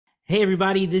Hey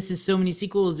everybody, this is So Many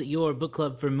Sequels, your book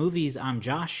club for movies. I'm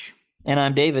Josh. And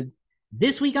I'm David.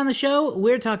 This week on the show,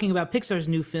 we're talking about Pixar's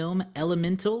new film,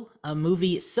 Elemental, a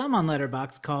movie some on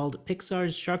Letterboxd called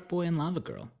Pixar's Shark Boy and Lava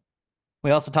Girl.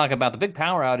 We also talk about the big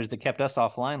power outage that kept us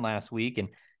offline last week and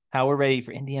how we're ready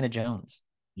for Indiana Jones.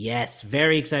 Yes,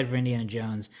 very excited for Indiana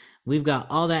Jones. We've got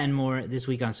all that and more this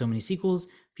week on So Many Sequels.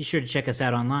 Be sure to check us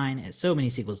out online at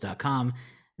somanysequels.com.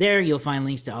 There, you'll find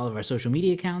links to all of our social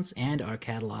media accounts and our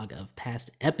catalog of past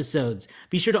episodes.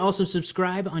 Be sure to also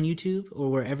subscribe on YouTube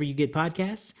or wherever you get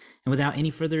podcasts. And without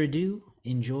any further ado,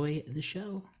 enjoy the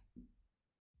show.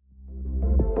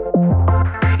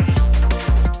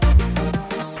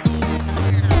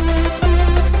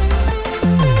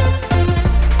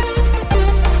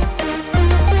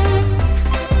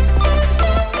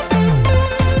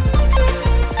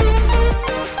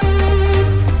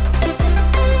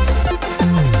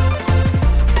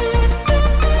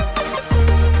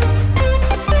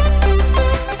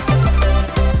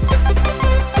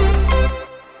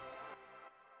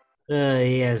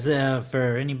 Yes,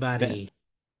 for anybody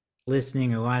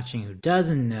listening or watching who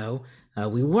doesn't know,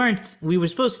 we were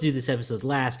supposed to do this episode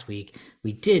last week.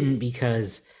 We didn't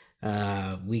because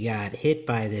we got hit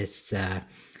by this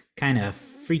kind of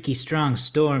freaky strong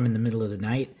storm in the middle of the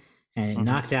night, and it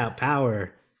knocked out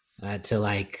power to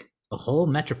like a whole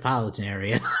metropolitan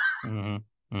area.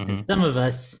 And some of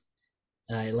us,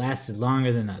 it lasted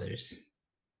longer than others.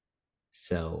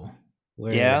 So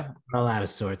we're Yeah, all out of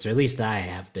sorts, or at least I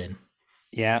have been.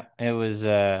 yeah, it was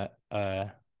a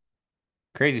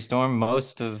crazy storm.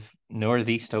 Most of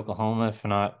northeast Oklahoma, if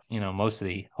not, most of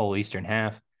the whole eastern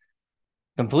half,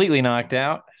 completely knocked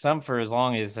out. Some for as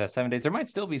long as 7 days. There might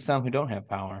still be some who don't have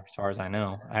power, as far as I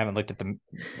know. I haven't looked at the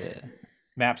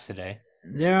maps today.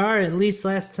 There are, at least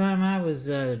last time I was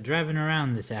driving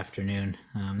around this afternoon.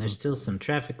 There's still some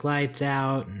traffic lights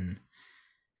out, and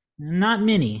not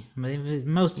many, but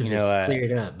most of You know, it's uh,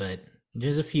 cleared up, but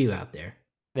there's a few out there.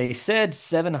 they said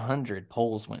 700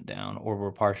 poles went down or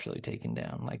were partially taken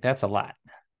down. Like that's a lot.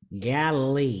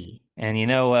 Galilee. And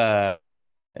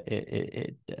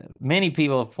many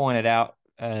people have pointed out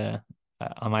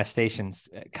on my station's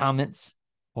comments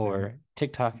or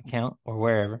TikTok account or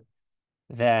wherever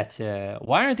that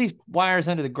why aren't these wires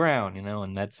under the ground?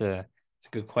 And it's a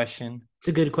good question. It's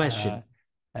a good Uh, question.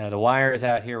 the wires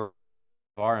out here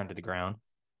are under the ground,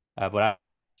 but I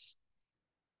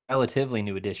relatively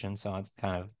new addition, so it's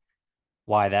kind of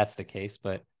why that's the case.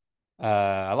 But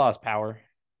I lost power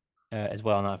as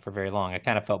well, not for very long. I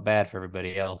kind of felt bad for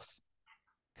everybody else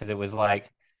because it was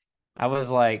like I was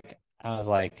like I was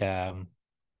like it's one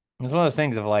of those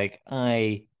things of like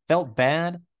I felt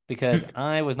bad because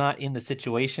I was not in the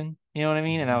situation, you know what I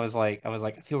mean? And I was like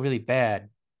I feel really bad.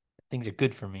 Things are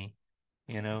good for me,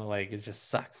 like it just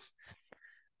sucks.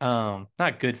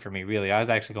 Not good for me really. I was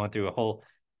actually going through a whole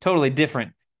totally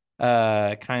different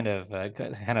kind of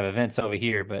events over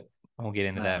here, but I won't get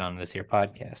into that on this here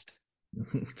podcast.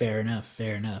 Fair enough.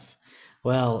 Fair enough.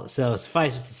 Well, so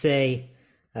suffice it to say,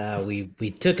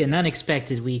 we took an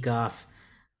unexpected week off,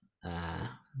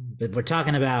 but we're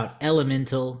talking about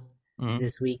Elemental Mhm.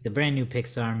 this week, the brand new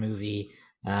Pixar movie.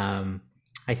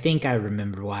 I think I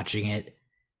remember watching it,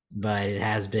 but it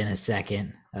has been a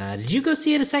second. Did you go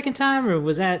see it a second time, or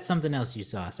was that something else you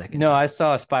saw a second No, time? I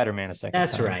saw Spider-Man a second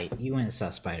That's time. right. You went and saw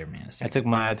Spider-Man a I second took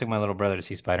time. my little brother to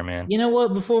see Spider-Man. You know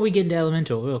what? Before we get into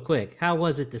Elemental, real quick, how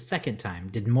was it the second time?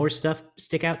 Did more stuff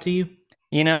stick out to you?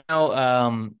 You know,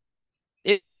 um,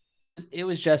 it it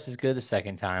was just as good the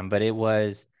second time, but it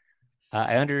was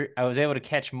I was able to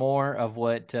catch more of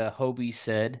what Hobie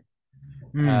said.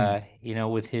 Hmm.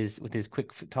 With his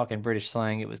quick talking British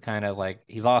slang, it was kind of like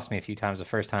he lost me a few times the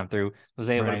first time through. Was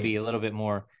able to Right. be a little bit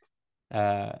more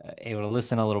able to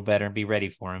listen a little better and be ready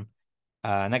for him.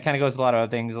 And that kind of goes with a lot of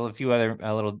other things, a few other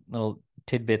little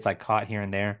tidbits I caught here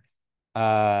and there.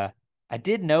 I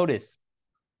did notice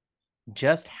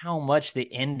just how much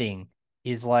the ending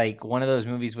is like one of those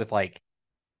movies with like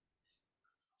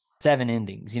seven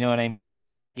endings. You know what I mean?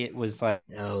 It was like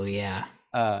Oh yeah.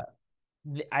 uh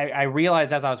I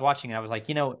realized as I was watching it, I was like,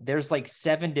 there's like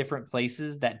seven different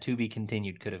places that to be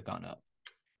continued could have gone up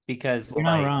because You're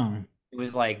not like wrong. it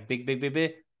was like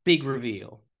big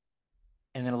reveal,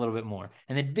 and then a little bit more,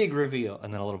 and then big reveal,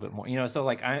 and then a little bit more. So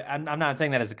like I'm not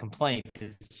saying that as a complaint.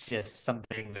 It's just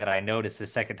something that I noticed the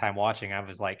second time watching. I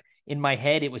was like, in my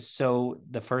head, it was so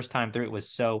the first time through, it was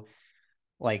so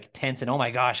like tense and oh my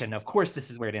gosh, and of course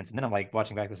this is where it ends. And then I'm like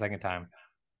watching back the second time,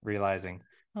 realizing,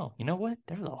 oh, you know what?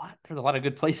 There's a lot of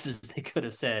good places they could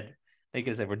have said. They could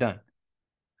have said we're done.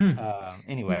 Hmm.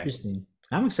 Anyway, Interesting.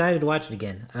 I'm excited to watch it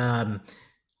again.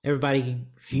 Everybody,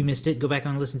 if you missed it, go back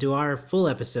and listen to our full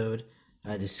episode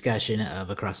discussion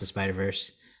of Across the Spider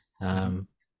Verse. Mm-hmm. Um,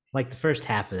 like the first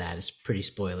half of that is pretty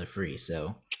spoiler free,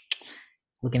 so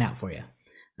looking out for you.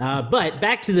 But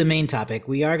back to the main topic,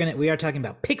 we are talking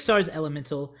about Pixar's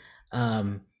Elemental.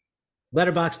 Um,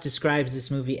 Letterbox describes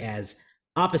this movie as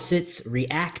opposites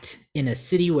react in a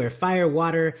city where fire,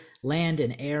 water, land,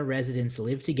 and air residents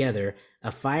live together.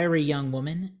 A fiery young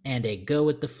woman and a go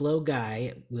with the flow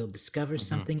guy will discover Mm-hmm.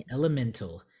 something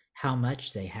elemental, how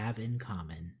much they have in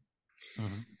common.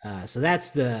 Mm-hmm. So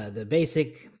that's the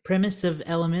basic premise of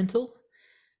Elemental.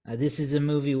 This is a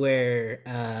movie where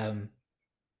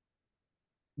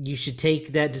you should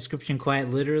take that description quite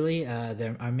literally.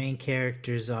 Our main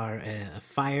characters are a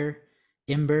fire,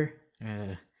 ember.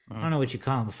 I Mm-hmm. don't know what you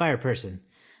call him, a fire person,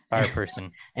 Fire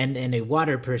person. and a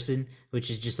water person, which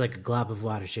is just like a glob of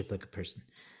water shaped like a person.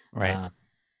 Right. Uh,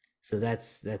 so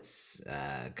that's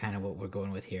kind of what we're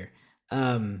going with here.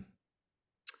 Um,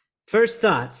 First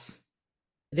thoughts,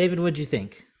 David. What'd you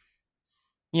think?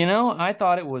 I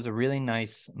thought it was a really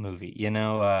nice movie.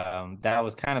 That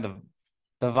was kind of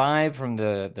the vibe from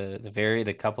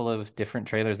the couple of different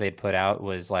trailers they'd put out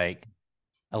was like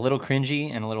a little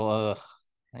cringy and a little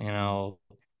you know.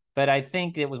 But I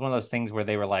think it was one of those things where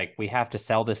they were like, we have to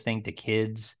sell this thing to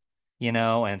kids,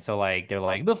 and so like they're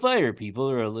like the fire people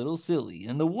are a little silly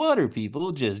and the water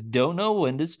people just don't know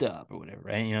when to stop or whatever,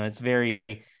 right?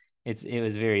 It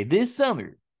was very this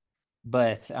summer.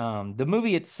 But the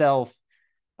movie itself,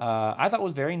 I thought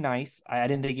was very nice. I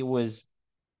didn't think it was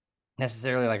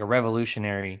necessarily like a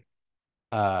revolutionary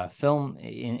film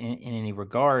in any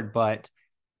regard, but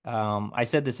I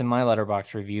said this in my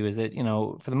letterbox review is that,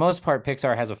 for the most part,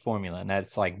 Pixar has a formula, and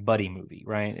that's like buddy movie,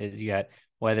 right? Is you got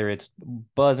whether it's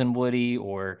Buzz and Woody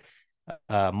or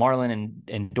Marlin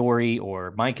and Dory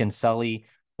or Mike and Sully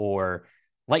or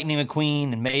Lightning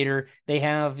McQueen and Mater. They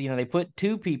have, they put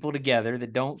two people together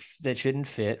that shouldn't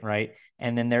fit, right?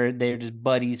 And then they're just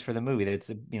buddies for the movie. It's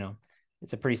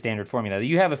a pretty standard formula.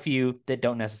 You have a few that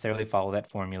don't necessarily follow that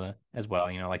formula as well,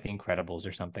 like The Incredibles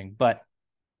or something. But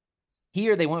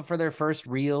here they went for their first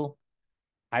real,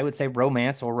 I would say,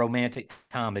 romance or romantic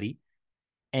comedy.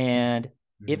 And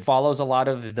it Mhm. follows a lot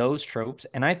of those tropes.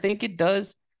 And I think it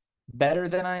does better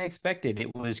than I expected.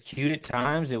 It was cute at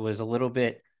times. It was a little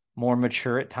bit more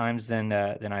mature at times than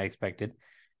I expected.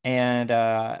 And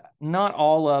not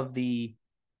all of the,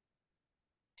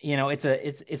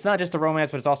 it's not just a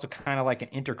romance, but it's also kind of like an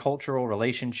intercultural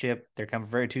relationship. They're kind of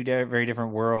very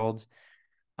different worlds.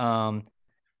 Um,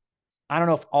 I don't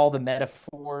know if all the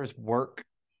metaphors work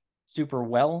super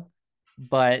well,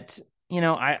 but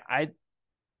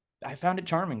I found it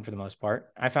charming for the most part.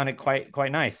 I found it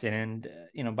quite nice, and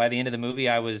by the end of the movie,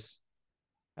 uh,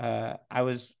 I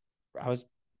was I was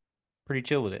pretty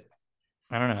chill with it.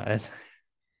 I don't know. That's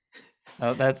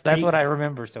what Pretty I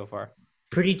remember so far.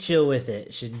 pretty chill with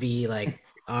it should be like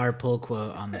our pull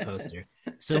quote on the poster.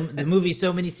 So the movie,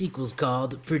 so many sequels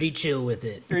called "Pretty Chill with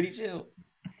It." Pretty chill.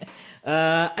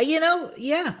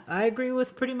 Yeah, I agree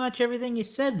with pretty much everything you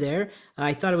said there.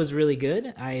 I thought it was really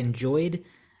good. I enjoyed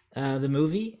the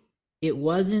movie. It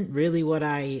wasn't really what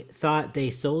I thought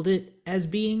they sold it as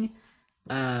being,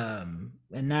 and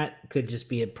that could just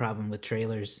be a problem with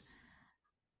trailers,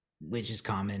 which is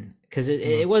common because it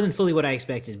Mm-hmm. wasn't fully what I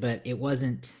expected, but it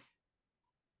wasn't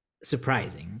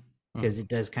surprising Mm-hmm. because it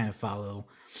does kind of follow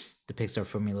the Pixar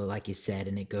formula, like you said,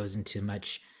 and it goes into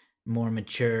much more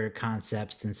mature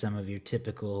concepts than some of your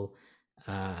typical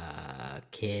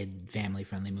kid family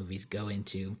friendly movies go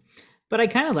into. But I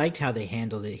kind of liked how they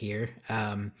handled it here.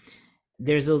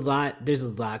 There's a lot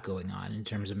going on in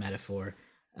terms of metaphor.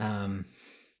 Um,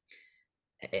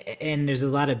 and there's a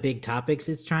lot of big topics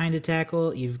it's trying to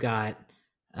tackle. You've got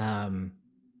um,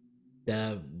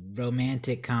 the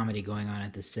romantic comedy going on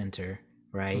at the center,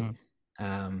 right? Mm-hmm.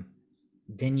 Um,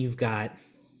 then you've got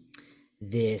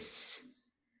this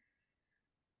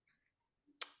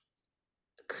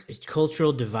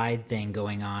cultural divide thing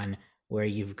going on where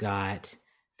you've got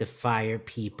the fire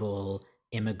people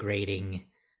immigrating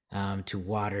to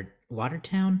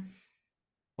Watertown.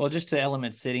 Well, just to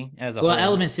Element City as a Well, whole,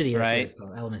 Element City, that's what it's right?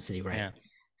 called. Element City, right? Yeah.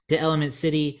 To Element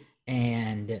City,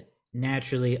 and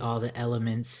naturally, all the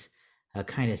elements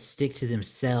kind of stick to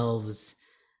themselves.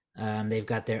 They've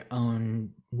got their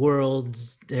own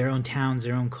worlds, their own towns,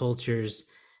 their own cultures,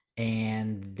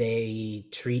 and they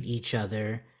treat each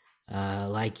other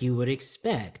like you would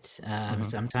expect. Mm-hmm.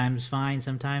 Sometimes fine,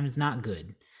 sometimes not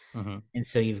good. Mm-hmm. And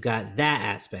so you've got that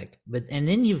aspect, and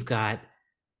then you've got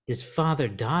this father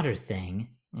daughter thing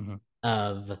Mm-hmm.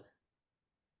 of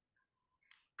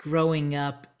growing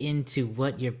up into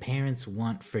what your parents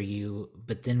want for you,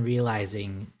 but then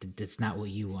realizing that that's not what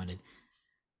you wanted.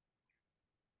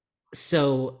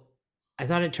 So I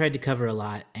thought it tried to cover a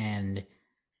lot, and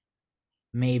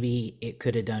maybe it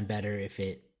could have done better if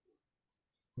it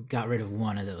got rid of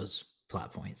one of those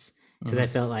plot points. Because I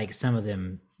Mm-hmm. felt like some of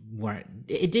them weren't,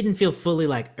 it didn't feel fully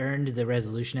like earned the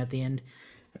resolution at the end.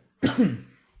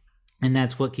 And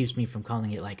that's what keeps me from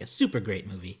calling it like a super great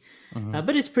movie. Mm-hmm.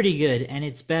 But it's pretty good, and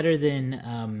it's better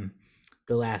than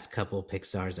the last couple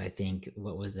Pixar's. I think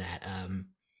what was that?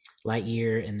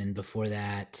 Lightyear, and then before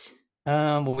that,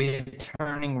 Well, we had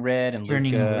Turning Red and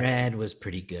Turning Luca. Red was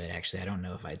pretty good. Actually, I don't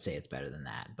know if I'd say it's better than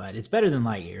that, but it's better than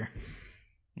Lightyear.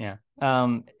 Yeah.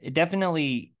 It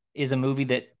definitely is a movie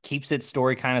that keeps its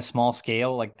story kind of small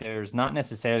scale. Like there's not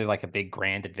necessarily like a big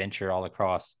grand adventure all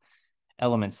across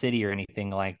Element City or anything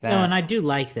like No, and that. I do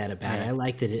like that about it. Yeah. I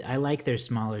like that. I like their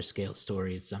smaller scale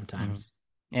stories hmm sometimes.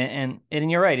 and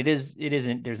you're right. It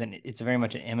isn't it's very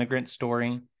much an immigrant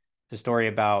story. It's a story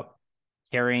about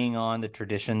carrying on the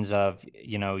traditions of,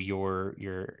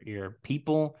 your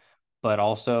people, but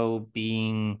also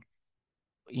being,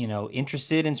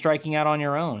 interested in striking out on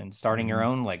your own and starting your Hmm.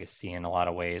 own legacy in a lot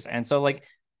of ways. And so like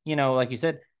you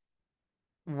said,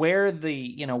 where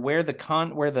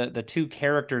the two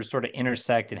characters sort of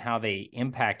intersect and how they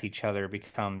impact each other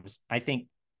becomes, I think,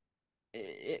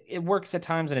 it works at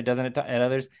times and it doesn't at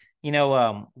others.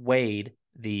 Wade,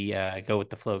 the go with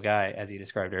the flow guy, as you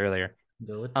described earlier,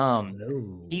 Go with the um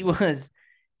he flow. was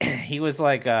he was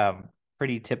like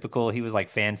pretty typical. He was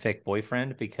like fanfic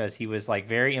boyfriend because he was like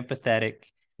very empathetic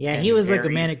Yeah, he and was like a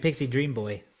very manic pixie dream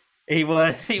boy. he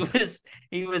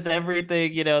was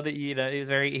everything,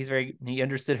 he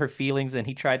understood her feelings, and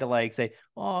he tried to like say,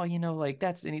 oh, like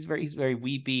that's, and he's very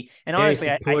weepy. And Very honestly,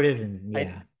 supportive, and I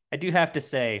yeah, I do have to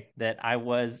say that I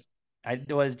was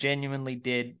genuinely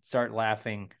did start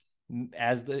laughing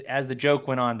as the joke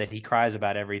went on, that he cries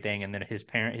about everything, and then his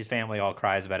family all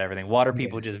cries about everything. Water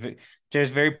people yeah,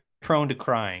 just very prone to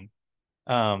crying.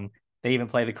 Um, they even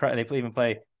play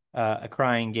a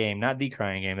crying game, not the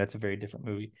crying game. That's a very different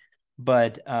movie,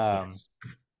 but yes.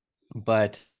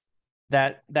 but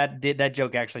that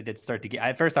joke actually did start to get.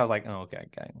 At first, I was like, oh, okay,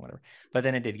 whatever, but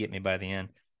then it did get me by the end.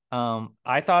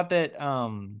 I thought that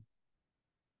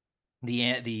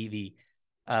the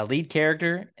lead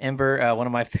character Ember, one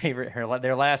of my favorite,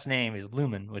 their last name is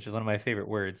Lumen, which is one of my favorite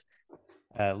words.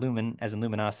 Lumen, as in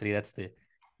luminosity, that's the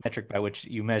metric by which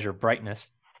you measure brightness.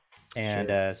 And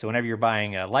Sure. so whenever you're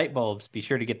buying light bulbs, be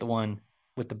sure to get the one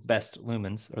with the best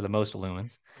lumens or the most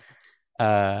lumens.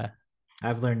 Uh,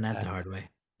 I've learned that uh the hard way.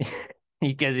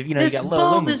 because if you This got low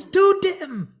bulb lumens, is too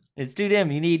dim. it's too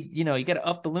dim. You got to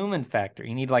up the lumen factor.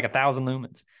 You need like 1,000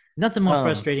 lumens. Nothing more Um,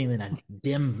 frustrating than a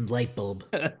dim light bulb.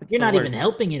 it's You're the not even worst.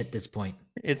 helping it at this point.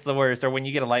 It's the worst. Or when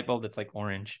you get a light bulb that's like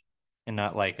orange and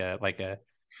not like a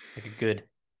good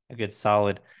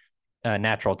solid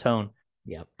natural tone.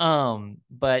 Yep.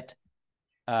 But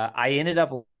I ended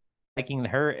up liking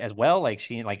her as well.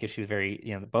 She was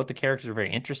very, both the characters were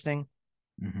very interesting.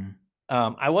 Hmm.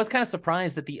 I was kind of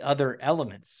surprised that the other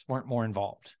elements weren't more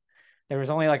involved. There was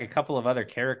only like a couple of other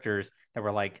characters that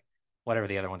were like whatever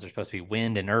the other ones are supposed to be,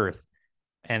 wind and earth,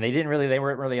 and they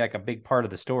weren't really like a big part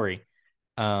of the story,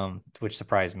 which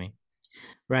surprised me.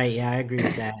 Right. Yeah, I agree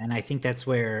with that, and I think that's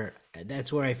where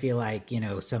I feel like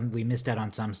some we missed out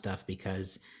on some stuff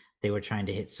because they were trying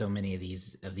to hit so many of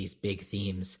these big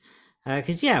themes.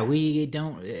 Because yeah, we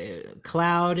don't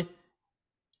cloud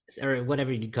or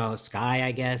whatever you call it, sky,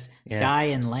 I guess. Yeah. Sky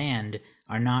and land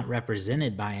are not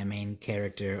represented by a main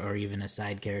character or even a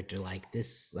side character like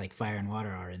this, like fire and water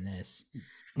are in this.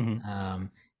 Mm-hmm.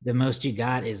 Um, the most you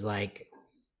got is like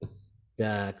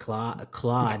the Claude, the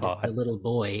Claude. little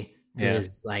boy who Yeah.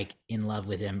 is like in love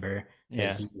with Ember, but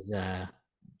Yeah. he's a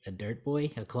dirt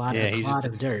boy, a Yeah. He's clod just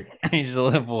of dirt. he's just a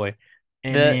little boy.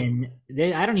 And The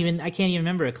then I can't even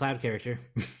remember a cloud character.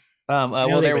 I know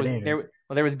well, they there were was there.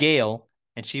 there was Gail,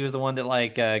 and she was the one that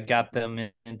like got them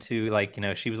into, like,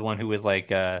 she was the one who was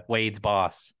like Wade's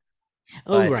boss.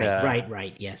 Oh, But right, right,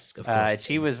 right. Yes, of course.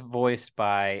 she was voiced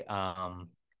by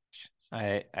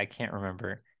I can't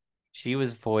remember. She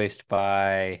was voiced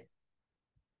by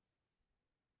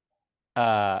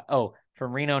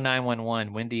from Reno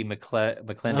 911, Wendy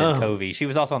McClendon Oh, Covey. She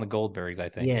was also on the Goldbergs, I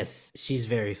think. yes, she's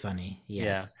very funny. Yeah.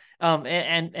 Yes.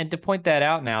 And to point that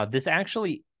out now, this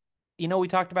actually, we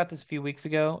talked about this a few weeks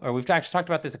ago, or we've actually talked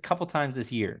about this a couple times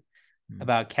this year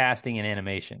about casting and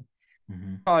animation.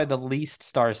 Mm-hmm. Probably the least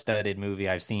star-studded movie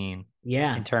I've seen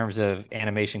Yeah, in terms of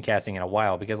animation casting in a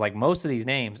while, because like most of these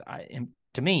names,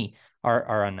 to me,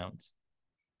 are unknowns.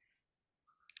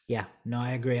 Yeah, no,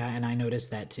 I agree, and I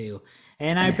noticed that too,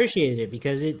 and I appreciated it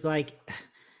because it's like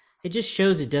it just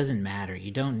shows it doesn't matter.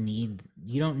 You don't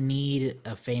need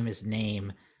a famous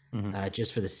name Hmm.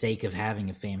 just for the sake of having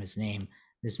a famous name.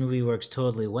 This movie works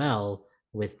totally well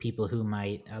with people who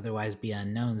might otherwise be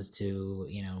unknowns to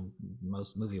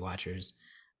most movie watchers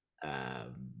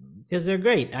because they're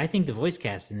great. I think the voice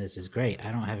cast in this is great.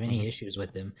 I don't have any Hmm. issues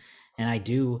with them, and I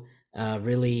do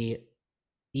really.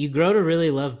 You grow to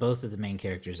really love both of the main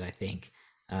characters. I think,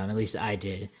 at least I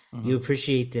did. Hmm. You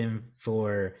appreciate them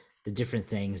for the different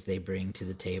things they bring to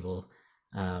the table.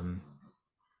 Um,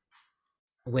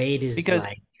 Wade is Because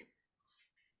like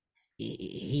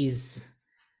he's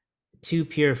too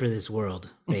pure for this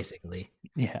world, basically.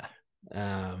 yeah,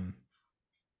 Um,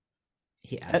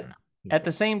 I don't at, know. He's at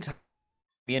the great. same time,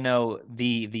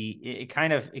 the it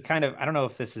kind of I don't know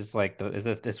if this is like the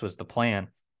if this was the plan,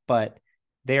 but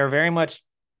they are very much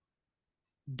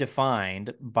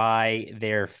defined by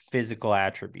their physical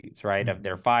attributes, right? Of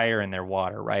their Mhm. fire and their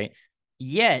water, right?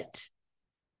 Yet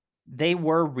they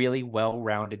were really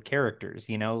well-rounded characters,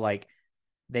 like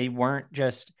they weren't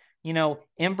just,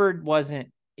 Ember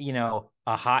wasn't,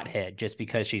 a hothead just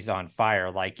because she's on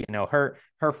fire. Like, her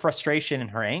frustration and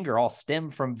her anger all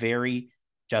stem from very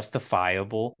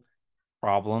justifiable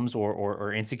problems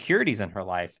or insecurities in her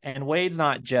life. And Wade's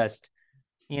not just,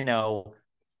 you know,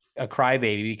 a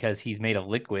crybaby because he's made of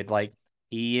liquid. Like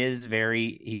he's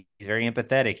very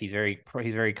empathetic. He's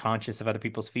very conscious of other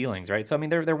people's feelings, right? So I mean,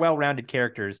 they're well-rounded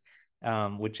characters,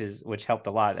 which helped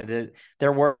a lot.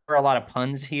 There were a lot of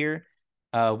puns here.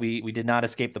 We did not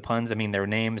escape the puns. I mean, their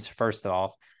names first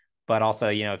off, but also,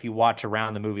 if you watch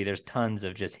around the movie, there's tons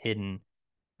of just hidden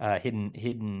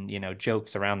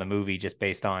jokes around the movie just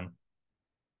based on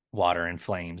water and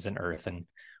flames and earth and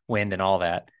wind and all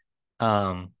that.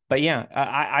 But yeah,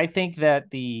 I think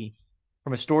that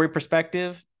from a story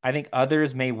perspective, I think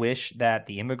others may wish that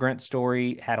the immigrant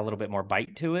story had a little bit more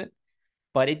bite to it,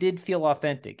 but it did feel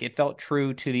authentic. It felt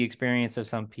true to the experience of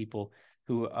some people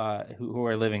who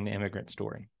are living the immigrant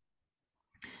story.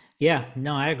 Yeah,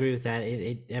 no, I agree with that.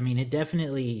 I mean, it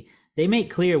definitely they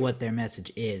make clear what their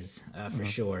message is for Mm-hmm.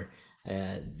 sure.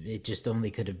 It just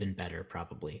only could have been better,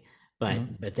 probably,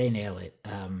 Mm-hmm. but they nail it.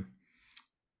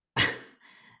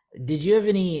 Did you have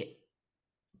any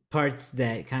parts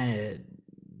that kind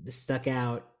of stuck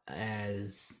out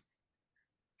as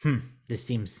hmm, this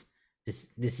seems this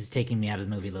is taking me out of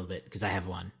the movie a little bit because I have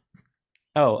one.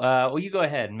 Oh, well, you go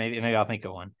ahead. Maybe I'll think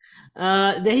of one.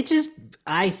 They just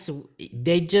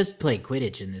they just play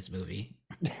Quidditch in this movie.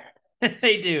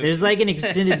 They do. There's like an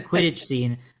extended Quidditch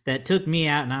scene that took me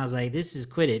out, and I was like, "This is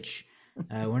Quidditch.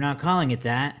 We're not calling it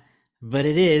that, but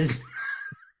it is."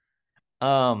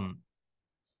 um.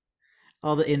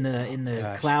 All the Oh in the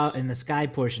gosh. cloud in the sky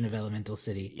portion of Elemental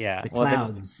City, Yeah. the Well,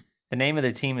 clouds. the name of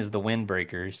the team is the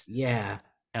Windbreakers. Yeah.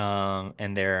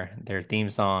 And their theme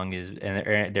song is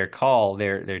and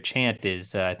their chant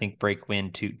is I think break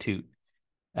wind toot toot.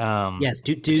 Yes.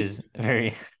 Toot Which toot. is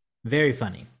very Very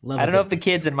funny. Love I a don't know good if the toot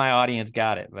kids toot. in my audience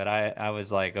got it, but I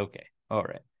was like, okay, all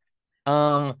right.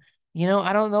 Um,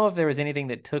 I don't know if there was anything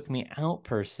that took me out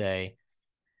per se.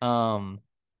 Um,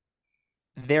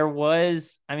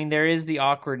 I mean, there is the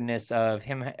awkwardness of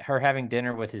her having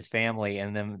dinner with his family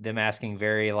and them asking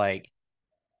very like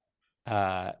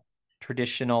uh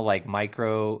traditional like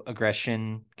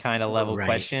microaggression kind of Oh, level right.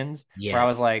 questions where I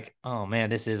was Yes. like, oh man,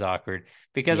 this is awkward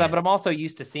because but I'm Yes. also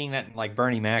used to seeing that in like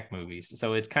Bernie Mac movies.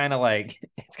 So it's kind of like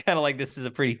this is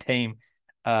a pretty tame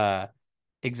uh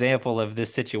example of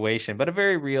this situation, but a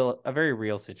very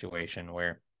real situation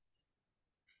where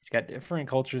you've got different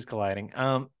cultures colliding.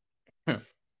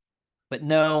 But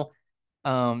no,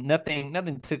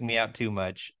 nothing took me out too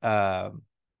much. That's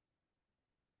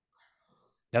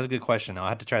a good question. I'll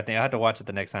have to try to think. I have to watch it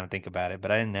the next time and think about it,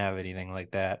 but I didn't have anything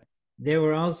like that. There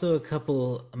were also a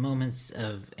couple moments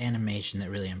of animation that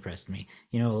really impressed me.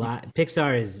 A lot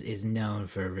Pixar is known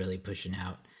for really pushing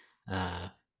out uh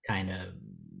kind of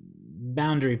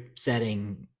boundary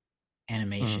setting Mm-hmm.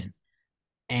 animation.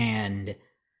 And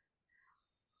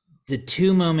the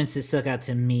two moments that stuck out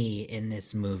to me in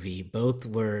this movie both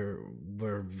were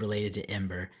related to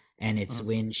Ember, and it's Mm-hmm.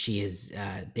 when she is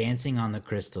dancing on the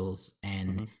crystals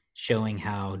and showing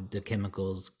how the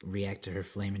chemicals react to her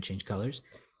flame and change colors.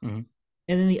 Mm-hmm.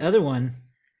 And then the other one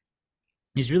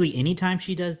is really anytime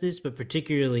she does this, but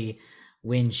particularly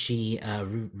when she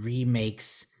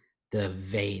remakes the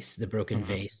broken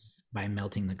Mm-hmm. vase by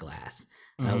melting the glass.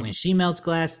 Mm-hmm. When she melts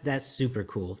glass, that's super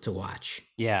cool to watch.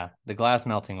 Yeah, the glass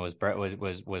melting was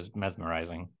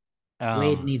mesmerizing.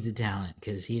 Wade Um, needs a talent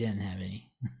because he didn't have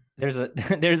any. There's a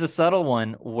there's a subtle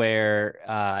one where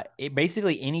it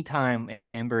basically anytime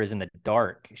Ember is in the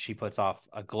dark, she puts off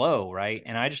a glow, right?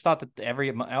 And I just thought that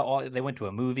they went to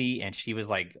a movie and she was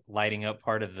like lighting up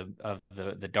part of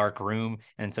the dark room,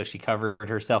 and so she covered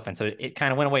herself, and so it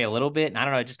kind of went away a little bit. And I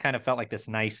don't know, it just kind of felt like this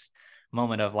nice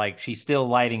moment of like she's still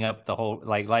lighting up the whole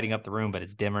like lighting up the room, but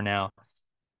it's dimmer now.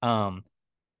 Um,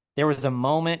 there was a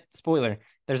moment, spoiler,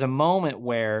 there's a moment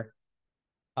where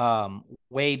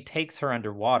Wade takes her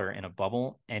underwater in a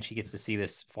bubble and she gets to see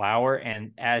this flower,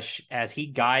 and as he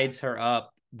guides her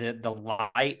up, the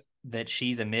light that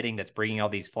she's emitting that's bringing all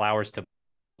these flowers to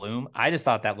bloom, I just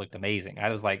thought that looked amazing. I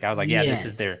was like yeah, Yes.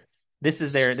 this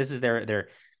is their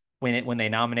when they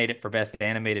nominate it for best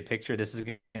animated picture, this is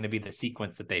going to be the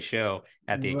sequence that they show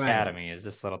at the Right. Academy, is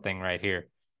this little thing right here.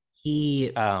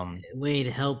 He um Wade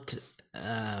helped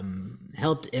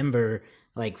Ember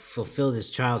like fulfill this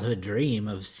childhood dream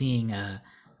of seeing a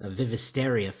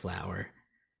Vivisteria flower.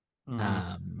 mhm,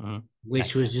 mhm.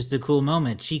 Which was Nice. just a cool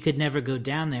moment. She could never go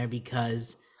down there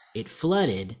because it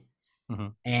flooded,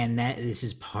 Mhm, and that this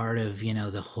is part of,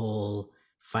 the whole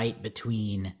fight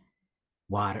between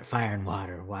fire and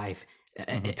water. Wife,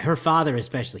 mhm, her father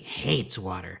especially hates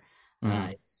water.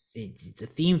 mhm, It's a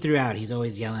theme throughout. He's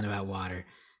always yelling about water,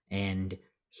 and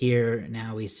here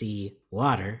now we see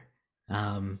water,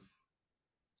 um,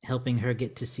 helping her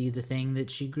get to see the thing that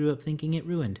she grew up thinking it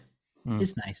ruined. mhm.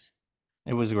 It's nice.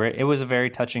 It was great. It was a very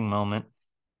touching moment.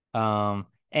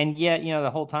 And yet,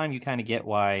 the whole time you kind of get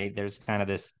why there's kind of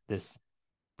this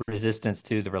resistance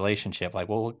to the relationship. Like,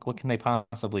 well, what can they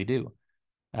possibly do?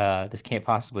 This can't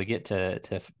possibly get to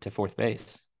fourth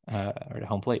base, or to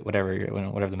home plate, whatever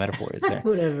the metaphor is there.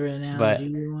 Whatever analogy But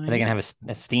you want are to they gonna use. have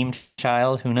a steamed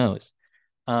child? Who knows?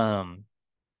 Um,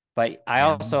 but I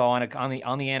Yeah. also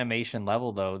on the animation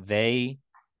level though, they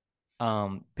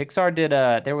Pixar did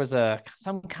there was a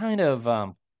some kind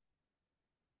of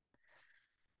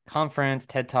conference,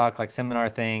 TED Talk, like seminar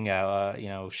thing,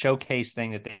 showcase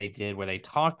thing that they did where they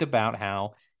talked about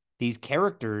how these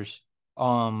characters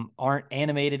aren't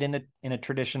animated in a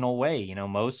traditional way.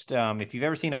 Most if you've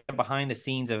ever seen a behind the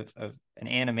scenes of an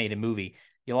animated movie,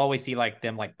 you'll always see like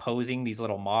them like posing these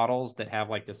little models that have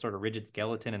like this sort of rigid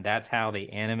skeleton, and that's how they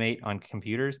animate on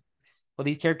computers. Well,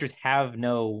 these characters have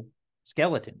no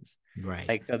skeletons. Right.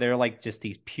 Like so they're like just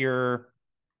these pure,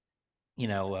 you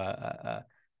know,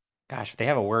 gosh, they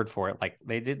have a word for it. Like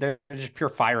they're just pure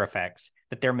fire effects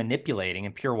that they're manipulating,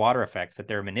 and pure water effects that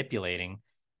they're manipulating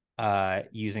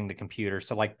using the computer.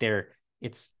 So like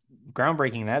it's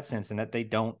groundbreaking in that sense, and that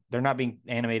they're not being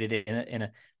animated in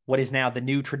a what is now the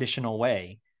new traditional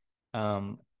way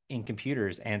in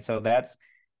computers. And so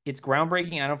it's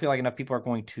groundbreaking. I don't feel like enough people are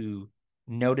going to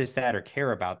notice that or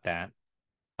care about that,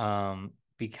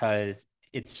 because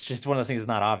it's just one of those things that's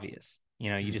not obvious.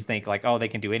 You just think like, oh, they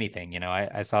can do anything.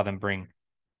 I saw them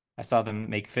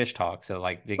make fish talk, so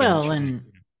like they can. Well,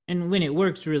 and when it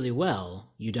works really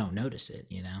well, you don't notice it.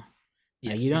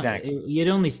 Yes, You don't. exactly. You'd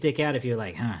only stick out if you're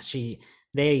like, huh?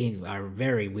 They are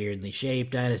very weirdly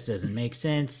shaped. That just doesn't make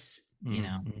sense.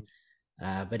 Mm-hmm.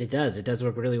 But it does. It does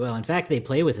work really well. In fact, they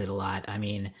play with it a lot. I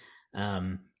mean,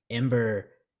 Ember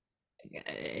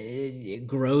it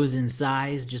grows in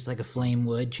size just like a flame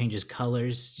would, changes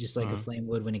colors just like a Mm-hmm. flame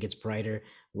would when it gets brighter.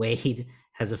 Wade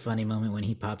has a funny moment when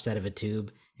he pops out of a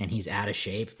tube and he's out of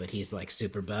shape, but he's like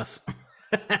super buff.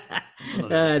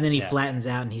 And then he Yeah, flattens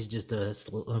out and he's just a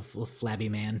flabby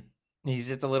man. he's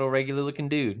just a little regular looking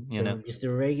dude. Just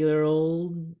a regular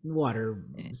old water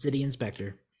city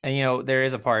inspector. And there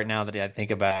is a part now that I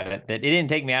think about it that it didn't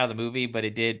take me out of the movie, but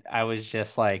it did. I was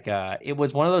just like, it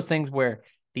was one of those things where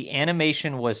the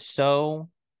animation was so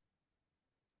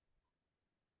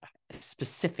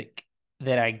specific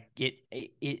that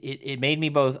it made me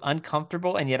both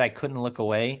uncomfortable and yet I couldn't look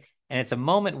away. And it's a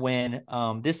moment when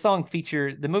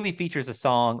the movie features a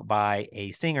song by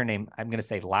a singer named, I'm gonna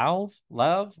say, Love.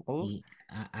 Oh,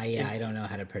 Yeah, I don't know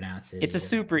how to pronounce it it's a either.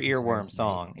 super I'm sorry, earworm somebody.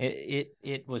 song.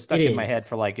 It was It stuck in my head is.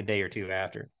 for like a day or two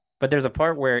after. But there's a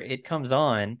part where it comes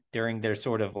on during their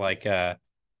sort of like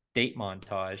date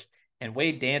montage, and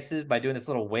Wade dances by doing this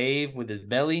little wave with his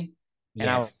belly, and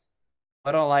Yes.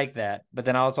 I don't like that. But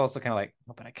then I was also kind of like,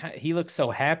 oh, but he looks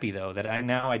so happy though that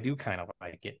I do kind of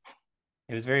like it.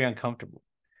 It was very uncomfortable.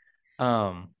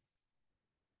 Um,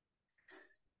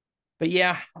 but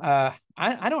yeah,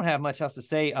 I don't have much else to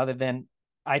say other than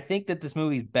I think that this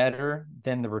movie's better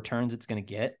than the returns it's going to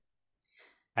get.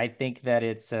 I think that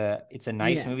it's a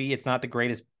nice Yeah. movie. It's not the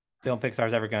greatest film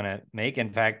Pixar's ever going to make.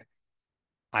 In fact,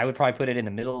 I would probably put it in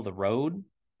the middle of the road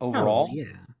Probably, overall,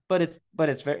 yeah. but it's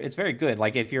very good.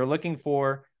 Like if you're looking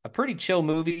for a pretty chill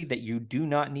movie that you do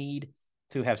not need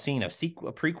to have seen a sequel,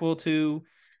 a prequel to,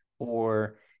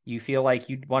 or you feel like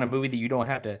you want a movie that you don't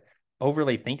have to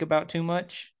overly think about too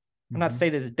much. I'm not to Hmm. say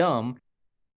that it's dumb.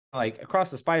 Like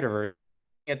Across the Spider Verse,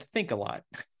 you have to think a lot,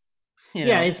 you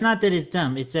Yeah, know. it's not that it's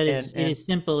dumb. It's that it And is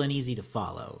simple and easy to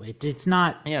follow. It's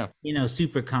not, yeah,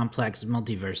 super complex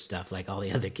multiverse stuff like all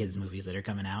the other kids movies that are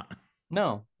coming out.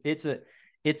 no, it's a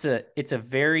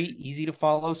very easy to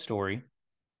follow story.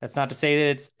 That's not to say that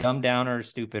it's dumbed down or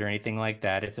stupid or anything like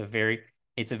that.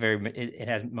 It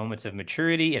has moments of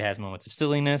maturity, it has moments of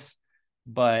silliness,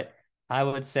 but I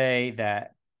would say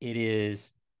that it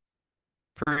is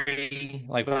pretty,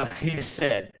 like what you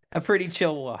said, a pretty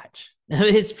chill watch.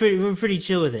 We're pretty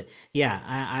chill with it. Yeah,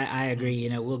 I agree.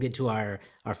 Mm, We'll get to our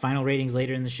final ratings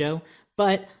later in the show,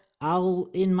 but I'll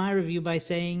in my review by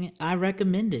saying I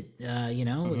recommend it.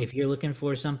 mhm, If you're looking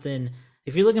for something,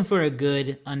 if you're looking for a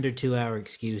good under 2 hour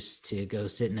excuse to go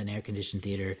sit in an air conditioned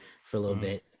theater for a little mhm.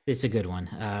 bit, it's a good one.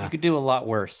 You could do a lot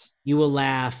worse. You will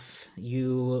laugh.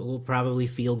 You will probably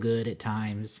feel good at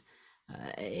times.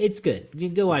 It's good. You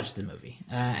go Mhm, watch the movie,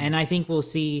 mhm, and I think we'll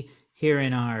see here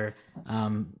in our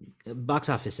box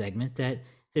office segment that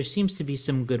there seems to be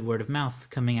some good word of mouth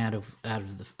coming out of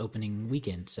the opening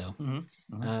weekend. So mhm,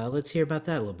 mhm. let's hear about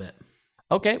that a little bit.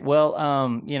 Okay, well,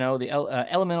 the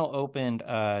Elemental opened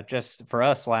just for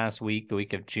us last week, the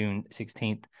week of June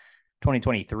 16th,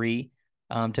 2023,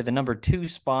 to the number 2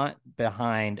 spot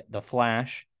behind The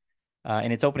Flash.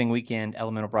 In its opening weekend,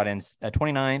 Elemental brought in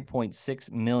 29.6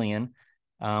 million,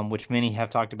 which many have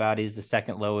talked about is the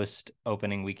second lowest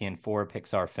opening weekend for a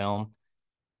Pixar film.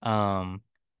 Um,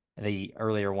 the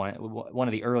earlier one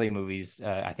of the early movies,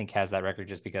 I think has that record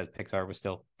just because Pixar was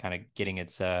still kind of getting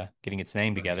its name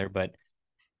Right. together. But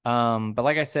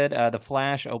like I said, The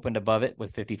Flash opened above it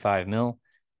with 55 mil.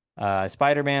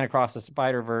 Spider-Man Across the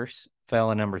Spider-Verse fell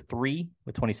in number 3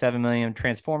 with 27 million.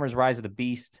 Transformers Rise of the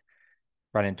Beast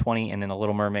brought in 20, and then The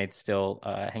Little Mermaid still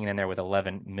hanging in there with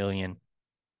 11 million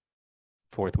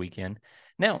fourth weekend.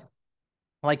 Now,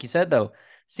 like you said, though,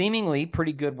 seemingly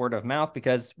pretty good word of mouth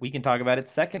because we can talk about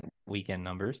its second weekend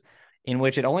numbers, in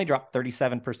which it only dropped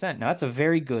 37%. Now, that's a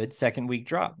very good second week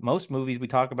drop. Most movies we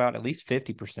talk about at least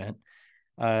 50%.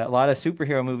 A lot of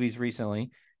superhero movies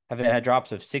recently have had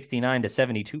drops of 69 to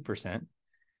 72%.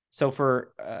 So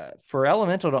for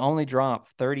Elemental to only drop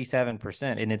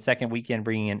 37% in its second weekend,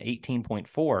 bringing in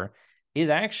 18.4, is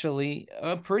actually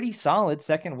a pretty solid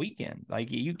second weekend.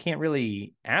 Like you can't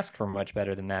really ask for much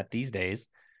better than that these days.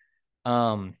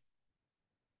 Um,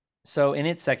 so in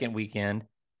its second weekend,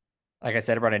 like I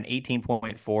said, about an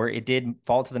 18.4. It did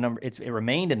fall to the number. It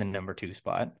remained in the number 2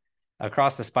 spot.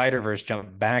 Across the Spider Verse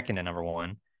jumped back into number 1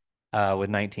 with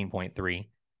 19.3.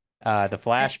 The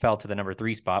Flash fell to the number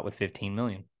 3 spot with 15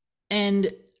 million.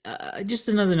 And just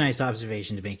another nice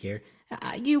observation to make here.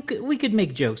 We could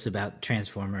make jokes about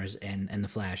Transformers and the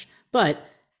Flash, but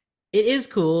it is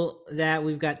cool that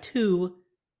we've got two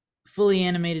fully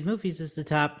animated movies as the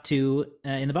top two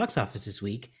in the box office this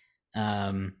week.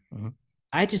 Um, Mhm.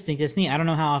 I just think that's neat. I don't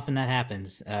know how often that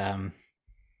happens,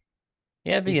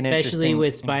 Yeah, it'd be an especially interesting with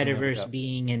interesting Spider Verse matchup.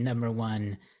 being in number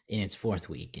one in its fourth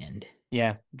weekend.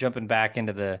 Yeah, jumping back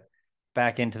into the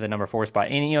number 4 spot.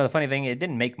 And the funny thing, it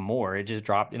didn't make more. It just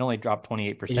dropped. It only dropped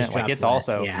It just 28%. Like dropped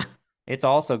less. Yeah. it's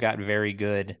also got very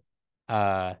good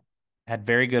uh had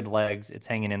very good legs. It's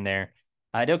hanging in there.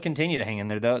 It'll continue to hang in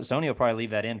there though. Sony will probably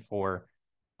leave that in for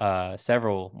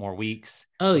several more weeks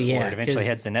Oh before yeah, it eventually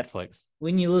heads because to Netflix.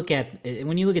 when you look at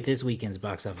this weekend's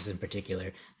box office in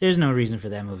particular, there's no reason for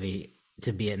that movie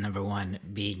to be at number one,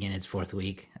 being in its fourth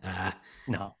week.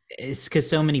 No. It's because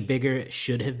so many bigger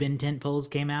should have been tent poles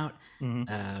came out, Hmm.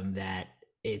 that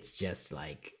it's just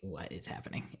like what is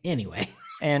happening anyway.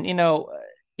 And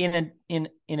in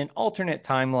an alternate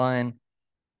timeline,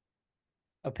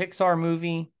 a Pixar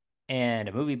movie and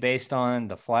a movie based on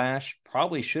The Flash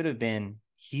probably should have been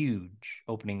huge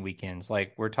opening weekends.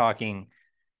 Like we're talking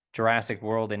Jurassic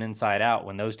World and Inside Out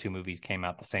when those two movies came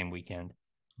out the same weekend.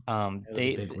 It was a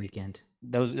They big weekend.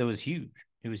 those it was huge.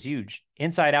 It was huge.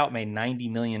 Inside Out made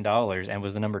 $90 million and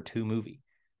was the number 2 movie.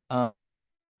 Um,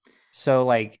 so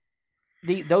like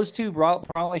those two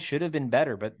probably should have been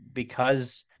better, but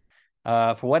because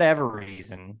for whatever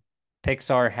reason,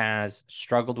 Pixar has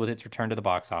struggled with its return to the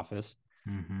box office.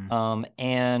 Hmm.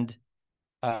 And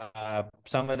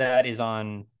some of that is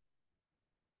on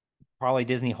probably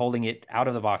Disney holding it out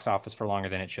of the box office for longer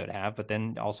than it should have, but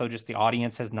then also just the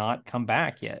audience has not come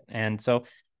back yet. And so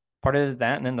part of it is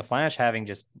that, and then the Flash having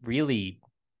just really,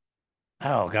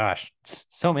 oh gosh,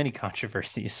 so many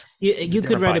controversies. You could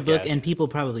Different write a book, podcasts. and people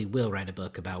probably will write a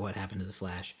book about what happened to the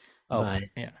Flash, Oh but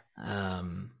yeah.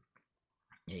 um,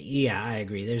 Yeah, I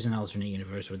agree. There's an alternate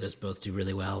universe where those both do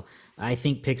really well. I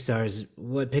think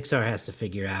what Pixar has to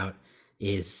figure out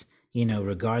is,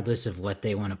 regardless of what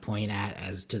they want to point at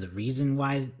as to the reason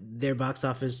why their box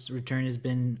office return has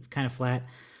been kind of flat,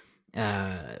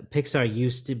 Pixar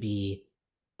used to be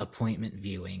appointment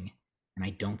viewing, and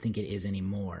I don't think it is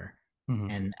anymore.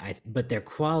 Mm-hmm. But their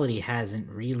quality hasn't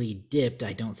really dipped.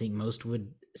 I don't think most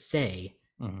would say.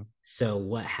 Mm-hmm. So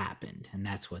what happened? And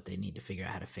that's what they need to figure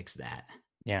out how to fix that.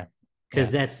 Yeah.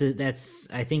 Because Yeah. that's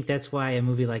I think that's why a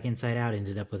movie like Inside Out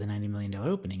ended up with a $90 million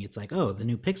opening. It's like, oh, the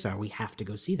new Pixar, we have to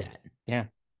go see that. Yeah.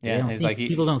 They Yeah. don't It's like think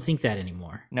people don't think that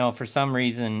anymore. no, for some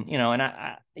reason,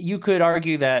 and you could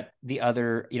argue that the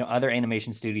other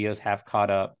animation studios have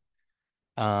caught up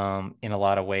in a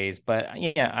lot of ways, but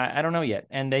yeah, I don't know yet.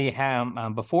 And they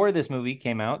have before this movie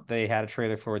came out, they had a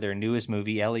trailer for their newest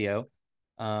movie, Elio.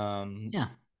 Um, Yeah.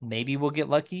 Maybe we'll get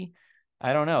lucky.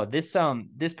 I don't know. This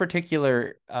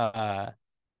particular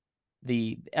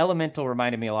the Elemental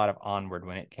reminded me a lot of Onward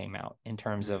when it came out in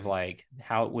terms of Mm-hmm. like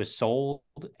how it was sold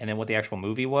and then what the actual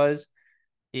movie was.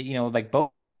 Like both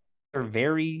are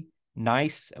very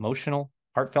nice, emotional,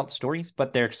 heartfelt stories,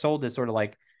 but they're sold as sort of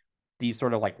like these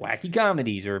sort of like wacky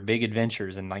comedies or big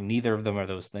adventures, and like neither of them are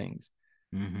those things.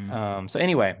 Mm-hmm. So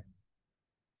anyway,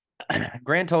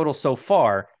 grand total so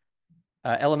far,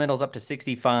 Elemental's up to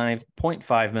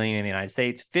 65.5 million in the United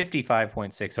States,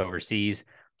 55.6 overseas,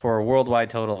 for a worldwide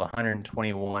total of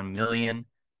 121 million.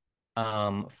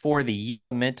 For the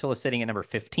Elemental is sitting at number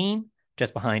 15,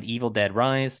 just behind Evil Dead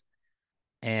Rise.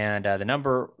 And the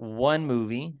number one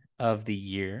movie of the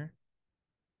year,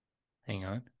 hang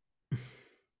on.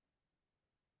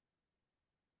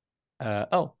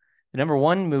 The number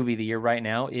one movie of the year right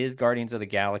now is Guardians of the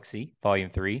Galaxy Volume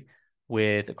 3,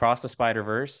 with Across the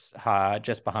Spider-Verse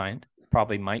just behind.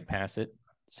 Probably might pass it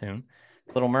soon.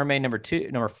 Little Mermaid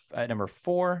number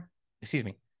four. Excuse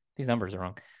me, these numbers are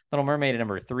wrong. Little Mermaid at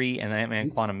number 3, and Ant-Man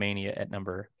Oops. Quantumania at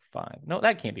number 5. No,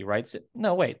 that can't be right.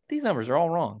 No, wait, these numbers are all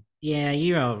wrong. Yeah,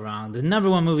 you're all wrong. The number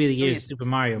one movie of the year is Please. Super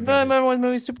Mario Brothers. Number one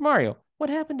movie Super Mario. What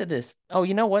happened to this? Oh,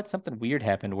 you know what? Something weird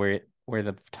happened where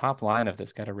the top line of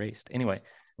this got erased. Anyway,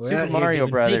 We're Super out here Mario giving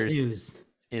fake Brothers news.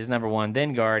 is number one,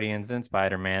 then Guardians, then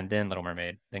Spider-Man, then Little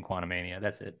Mermaid, then Quantumania.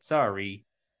 That's it. Sorry.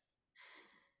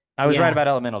 I was right Yeah. about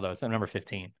Elemental though. It's number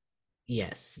 15.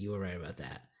 Yes, you were right about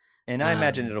that. And I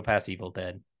imagine Um, it'll pass Evil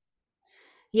Dead.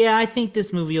 yeah, I think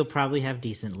this movie will probably have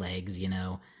decent legs.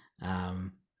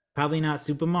 Um, probably not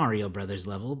Super Mario Brothers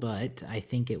level, but I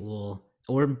think it will,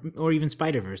 or even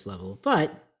Spider Verse level.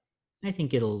 But I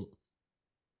think it'll.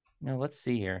 No, let's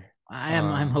see here.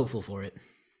 I'm hopeful for it.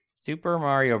 Super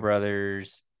Mario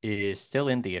Brothers is still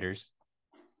in theaters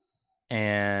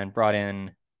and brought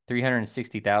in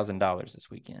 $360,000 this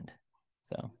weekend.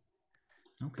 So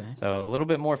Okay, So a little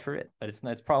bit more for it, but it's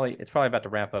probably about to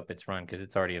wrap up its run because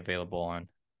it's already available on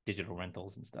digital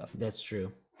rentals and stuff. that's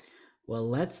true. Well,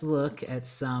 let's look at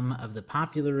some of the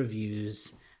popular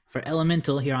reviews for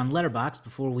Elemental here on Letterbox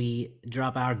before we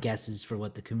drop our guesses for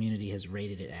what the community has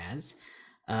rated it as.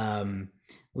 Um,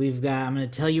 I'm going to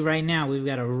tell you right now, we've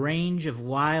got a range of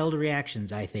wild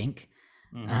reactions, I think.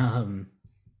 Mm-hmm. Um,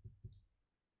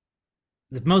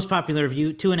 the most popular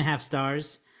review, 2.5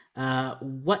 stars.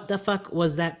 What the fuck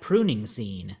was that pruning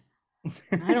scene?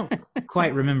 I don't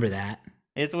quite remember that.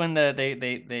 It's when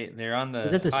they're on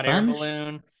Was the that the hot air sponge?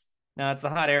 balloon. No, it's the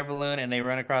hot air balloon, and they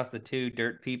run across the two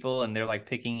dirt people, and they're like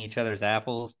picking each other's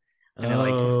apples, and they're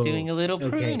like just doing Oh, a little okay.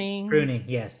 pruning. Pruning.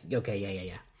 Yes. Okay.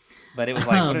 Yeah. But it was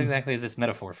Yeah. like, what exactly is this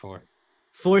metaphor for?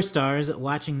 4 stars.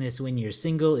 Watching this when you're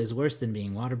single is worse than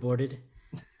being waterboarded.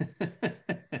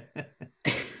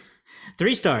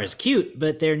 3 stars. Cute,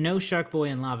 but they're no Shark Boy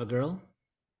and Lava Girl.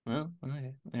 Well,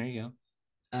 okay, there you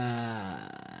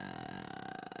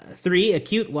Three. A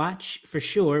cute watch for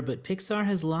sure, but Pixar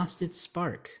has lost its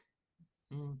spark.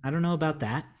 go. I don't know about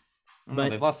that, No, but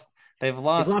they've they've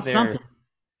lost lost something.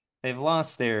 they've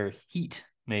lost their heat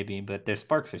maybe, but their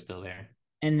sparks are still there.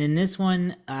 And in this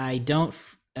one, I don't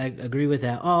agree with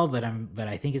that all, but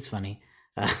I think it's funny.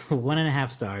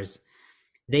 1.5 stars.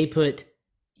 They put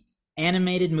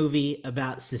animated movie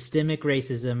about systemic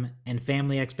racism and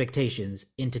family expectations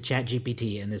into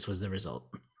ChatGPT, and this was the result.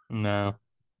 No,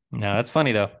 no, that's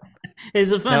funny though.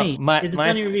 It's a No, funny, my it's a my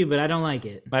funny review, but I don't like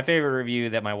it. my favorite review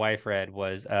that my wife read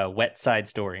was Wet Side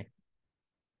Story.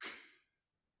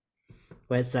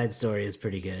 West Side Story is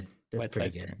pretty good. That's Wet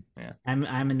pretty Side good. Story. Yeah,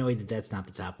 I'm annoyed that that's not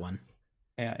the top one.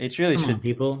 yeah, it really Come on, should.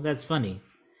 people, that's funny.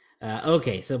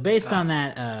 Okay, so based on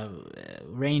Ah, that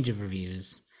range of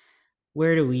reviews,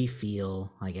 where do we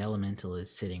feel like Elemental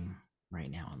is sitting right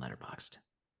now on Letterboxd?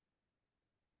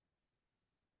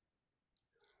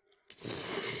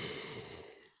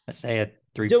 I say a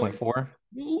Don't. 3.4.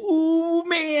 Ooh,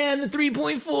 man,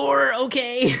 3.4.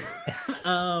 Okay.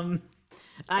 um,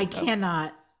 I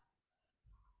cannot.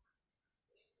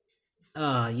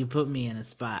 You put me in a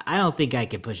spot. I don't think I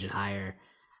could push it higher.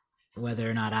 Whether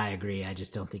or not I agree, I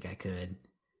just don't think I could.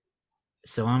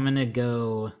 So I'm gonna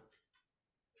go.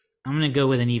 I'm gonna go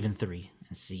with an even three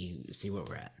and see what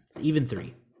we're at. Even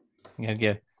three.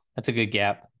 Yeah, that's a good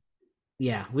gap.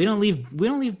 Yeah, we don't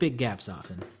leave big gaps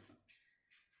often.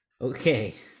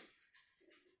 Okay.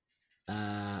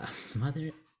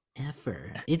 Mother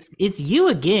effer. It's you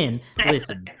again.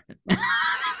 Listen.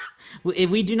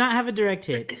 We do not have a direct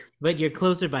hit, but you're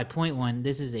closer by point one.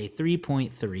 This is a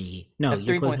 3.3. No, That's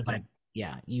you're closer by 3.3.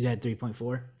 yeah, you had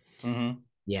 3.4. Mm-hmm.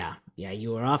 Yeah,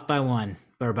 you were off by one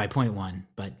or by point one,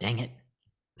 but dang it.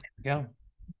 Yeah.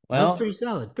 That was Well, pretty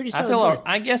solid. Pretty solid guess.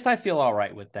 I guess I feel all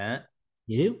right with that.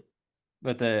 You do?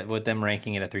 With them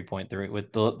ranking it at 3.3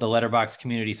 with the letterbox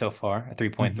community so far at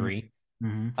Mm-hmm. 3.3.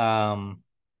 Mm-hmm. Um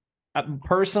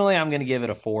personally I'm going to give it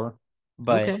a 4,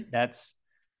 but Okay. that's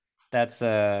I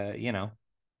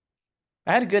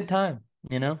had a good time,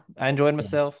 I enjoyed Yeah.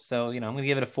 myself, so I'm going to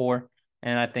give it a 4,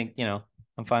 and I think,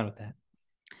 I'm fine with that.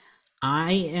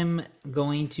 I am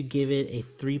going to give it a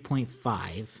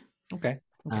 3.5. Okay. Okay.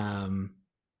 Um,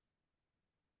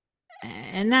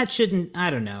 and that shouldn't, I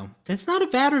don't know. That's not a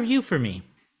bad review for me.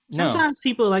 No, Sometimes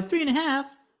people are like 3.5. I'm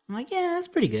like, yeah, that's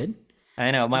pretty good. I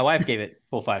know my wife gave it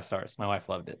full 5 stars. My wife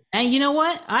loved it. And you know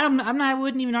what? I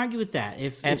wouldn't even argue with that.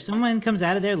 If And someone comes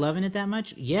out of there loving it that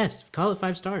much, yes, call it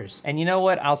 5 stars. And you know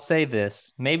what? I'll say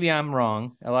this. Maybe I'm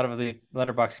wrong. A lot of the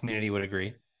letterbox community would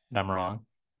agree that I'm wrong,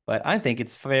 but I think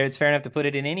it's fair. It's fair enough to put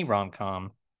it in any rom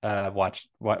com watch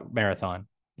marathon.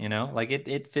 Like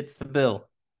it fits the bill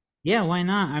Yeah, why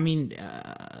not? I mean,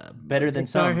 better than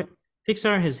some.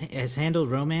 Pixar has handled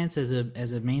romance as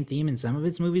a main theme in some of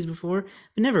its movies before,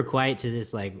 but never quite to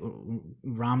this like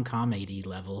rom comedy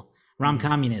level. Rom Mm.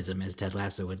 communism, as Ted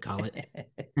Lasso would call it.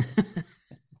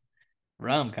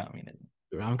 Rom communism.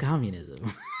 Rom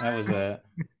communism. That was a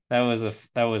that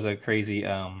was a crazy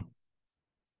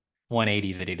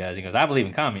 180 that he does. He goes, I believe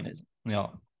in communism.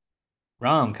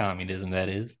 Rom communism that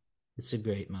is. It's a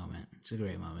great moment. It's a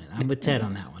great moment. I'm with Ted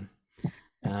on that one.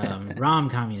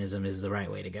 Rom communism is the right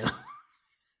way to go.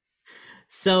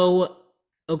 So,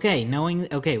 okay,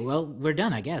 well, we're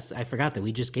done, I guess. I forgot that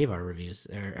we just gave our reviews,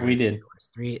 our We did.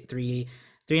 scores. Three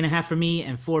and a half for me,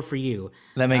 and four for you.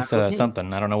 That makes Okay,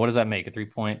 something. I don't know. What does that make? A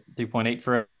 3.8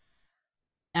 for.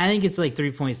 I think it's like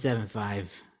 3.75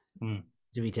 Hmm.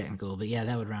 to be technical, but yeah,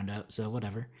 that would round up. So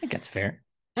whatever. I think that's fair.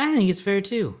 I think it's fair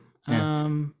too. Yeah.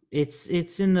 It's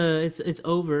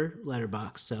over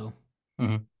letterbox, so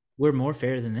Hmm. we're more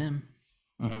fair than them.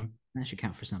 Hmm. That should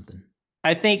count for something.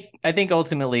 I think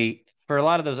ultimately for a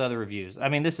lot of those other reviews, I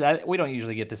mean, we don't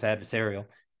usually get this adversarial.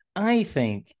 I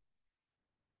think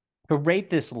to rate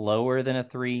this lower than a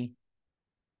 3,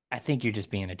 I think you're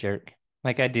just being a jerk.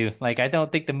 Like I do. Like I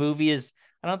don't think the movie's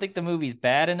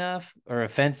bad enough or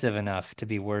offensive enough to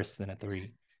be worse than a 3. Yeah,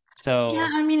 So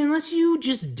I mean, unless you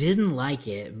just didn't like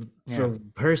it yeah, for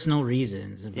personal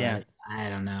reasons, yeah. but I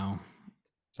don't know.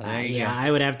 So there you Yeah, go.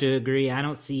 I would have to agree. I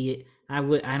don't see it.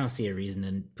 I don't see a reason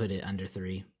to put it under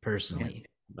three Yeah, personally.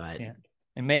 But yeah.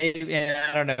 And maybe, and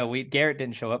I don't know. Garrett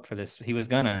didn't show up for this. He was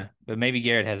gonna, but maybe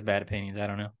Garrett has bad opinions. I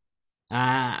don't know.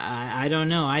 I don't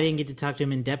know. I didn't get to talk to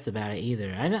him in depth about it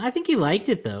either. I think he liked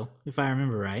it though, if I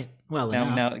remember right. Well Now,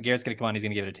 enough. now Garrett's gonna come on. He's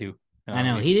gonna give it a 2. I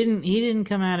know he didn't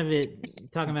come out of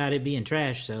it talking about it being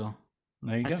trash. So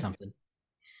There you that's go. something.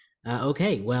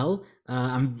 Okay, well,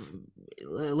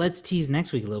 let's tease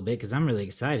next week a little bit because I'm really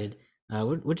excited.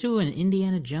 We're doing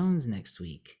Indiana Jones next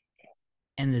week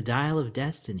and the Dial of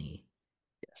Destiny.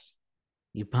 Yes,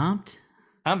 You pumped?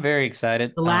 I'm very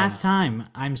excited. The last time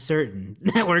I'm certain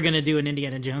that we're gonna do an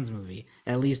Indiana Jones movie,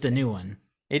 at least a new one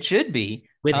It should be.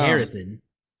 with Harrison.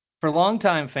 For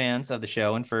longtime fans of the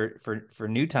show and for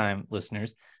new time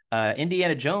listeners,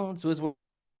 Indiana Jones was where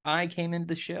I came into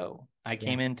the show. I Yeah,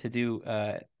 came in to do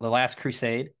The Last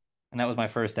Crusade, and that was my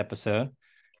first episode.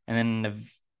 And then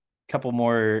a couple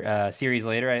more series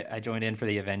later, I joined in for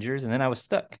the Avengers, and then I was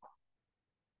stuck,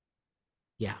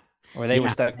 yeah, or they were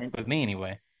yeah. stuck with me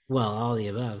anyway. Well, all the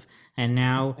above. And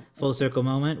now, full circle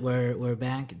moment. We're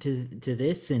back to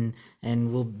this, and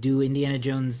we'll do Indiana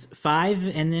Jones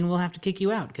 5, and then we'll have to kick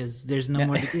you out because there's no Yeah,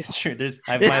 more to do. it's true.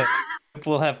 My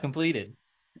will have completed.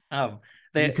 Um,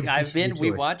 You I've completed your been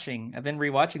tour.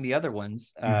 rewatching the other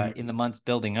ones in Mhm. the months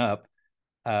building up.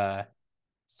 Uh,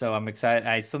 so I'm excited.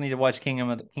 I still need to watch Kingdom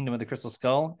of the Crystal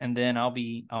Skull, and then I'll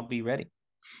be ready.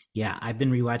 Yeah, I've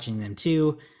been rewatching them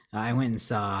too. I went and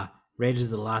saw Raiders of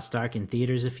the Lost Ark in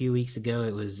theaters a few weeks ago.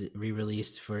 It was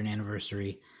re-released for an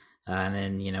anniversary, and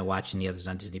then watching the others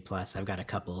on Disney Plus. I've got a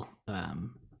couple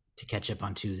to catch up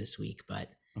on too this week,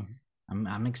 but Mhm.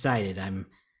 I'm excited. I'm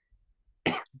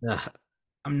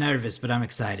nervous, but I'm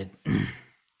excited.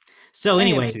 So I am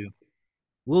anyway, too.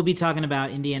 we'll be talking about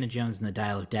Indiana Jones and the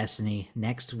Dial of Destiny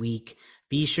next week.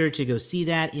 Be sure to go see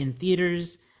that in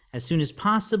theaters as soon as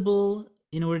possible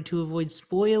in order to avoid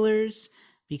spoilers,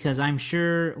 because I'm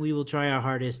sure we will try our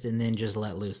hardest and then just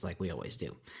let loose like we always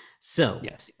do. So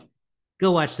Yes.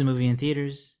 go watch the movie in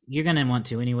theaters. You're gonna want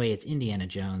to anyway. It's Indiana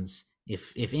Jones.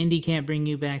 If Indy can't bring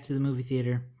you back to the movie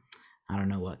theater, I don't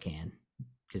know what can,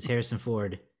 because Harrison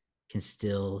Ford can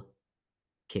still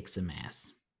kick some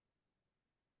ass.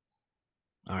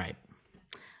 All right.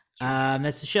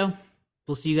 That's the show.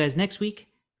 We'll see you guys next week.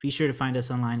 Be sure to find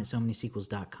us online at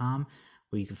somanysequels.com,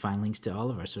 where you can find links to all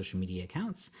of our social media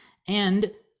accounts.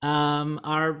 And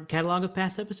our catalog of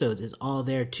past episodes is all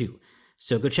there too.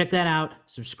 So go check that out.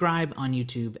 Subscribe on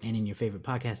YouTube and in your favorite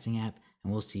podcasting app.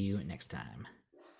 And we'll see you next time.